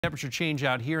Temperature change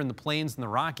out here in the plains and the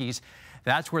Rockies.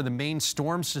 That's where the main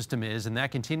storm system is, and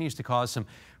that continues to cause some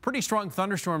pretty strong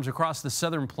thunderstorms across the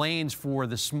southern plains for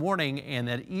this morning, and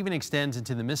that even extends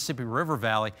into the Mississippi River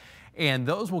Valley. And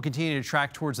those will continue to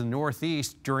track towards the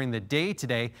northeast during the day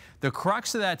today. The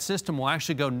crux of that system will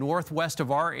actually go northwest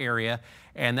of our area,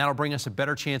 and that'll bring us a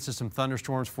better chance of some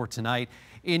thunderstorms for tonight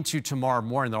into tomorrow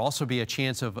morning. There'll also be a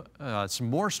chance of some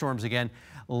more storms again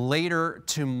later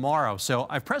tomorrow. So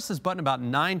I've pressed this button about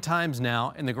 9 times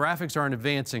now, and the graphics aren't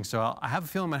advancing. So I have a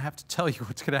feeling I have to tell you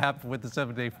what's going to happen with the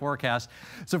 7-day forecast.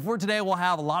 So for today, we'll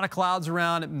have a lot of clouds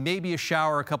around, maybe a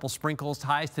shower, a couple sprinkles.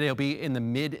 Highs today will be in the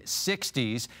mid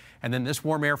 60s. And then this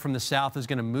warm air from the south is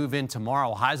going to move in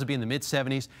tomorrow. Highs will be in the mid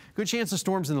 70s. Good chance of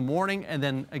storms in the morning and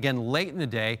then again late in the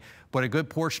day. But a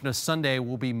good portion of Sunday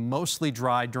will be mostly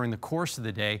dry during the course of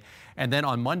the day. And then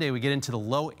on Monday, we get into the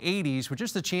low 80s with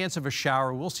just a chance of a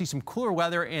shower. We'll see some cooler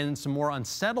weather and some more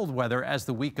unsettled weather as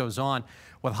the week goes on,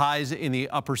 with highs in the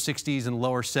upper 60s and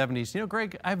lower 70s. You know,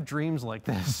 Greg, I have dreams like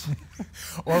this.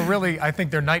 Or really, I think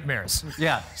they're nightmares.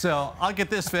 Yeah, so I'll get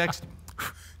this fixed.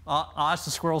 I'll ask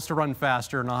the squirrels to run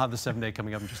faster, and I'll have the 7-day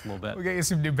coming up in just a little bit. We'll get you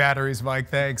some new batteries, Mike.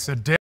 Thanks.